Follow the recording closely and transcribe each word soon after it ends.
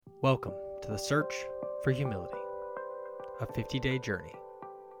Welcome to the Search for Humility, a 50-day journey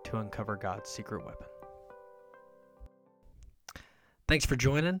to uncover God's secret weapon. Thanks for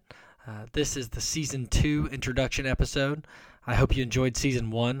joining. This is the Season 2 introduction episode. I hope you enjoyed Season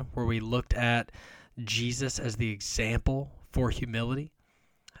 1, where we looked at Jesus as the example for humility.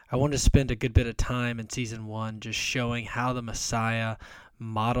 I wanted to spend a good bit of time in Season 1 just showing how the Messiah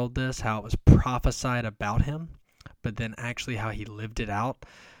modeled this, how it was prophesied about him, but then actually how he lived it out.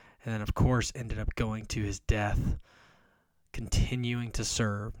 And then, of course, ended up going to his death, continuing to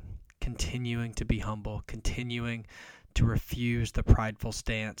serve, continuing to be humble, continuing to refuse the prideful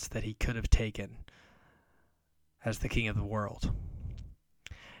stance that he could have taken as the king of the world.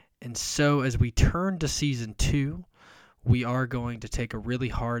 And so as we turn to Season 2, we are going to take a really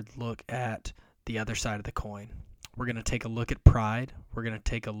hard look at the other side of the coin. We're going to take a look at pride. We're going to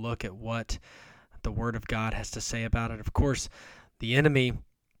take a look at what the Word of God has to say about it. Of course, the enemy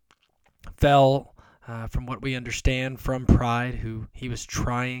fell, from what we understand, from pride, who he was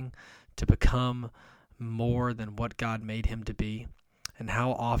trying to become more than what God made him to be. And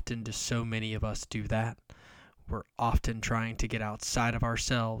how often do so many of us do that? We're often trying to get outside of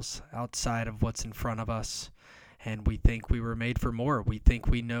ourselves, outside of what's in front of us, and we think we were made for more. We think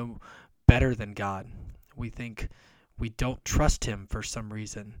we know better than God. We think we don't trust him for some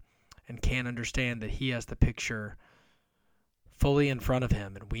reason and can't understand that he has the picture fully in front of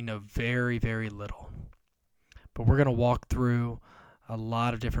him, and we know very, very little. But we're going to walk through a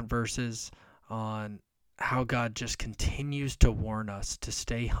lot of different verses on how God just continues to warn us to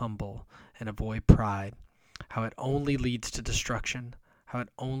stay humble and avoid pride, how it only leads to destruction, how it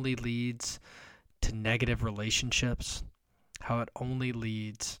only leads to negative relationships, how it only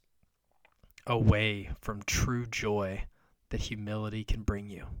leads away from true joy that humility can bring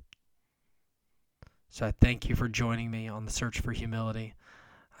you. So I thank you for joining me on the Search for Humility.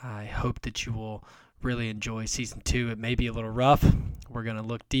 I hope that you will really enjoy Season 2. It may be a little rough. We're going to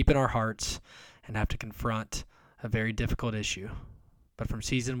look deep in our hearts and have to confront a very difficult issue. But from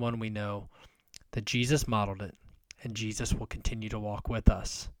Season 1, we know that Jesus modeled it, and Jesus will continue to walk with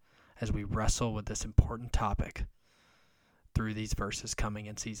us as we wrestle with this important topic through these verses coming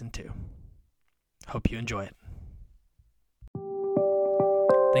in Season 2. Hope you enjoy it.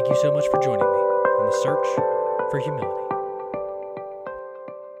 Thank you so much for joining me on the Search for Humility.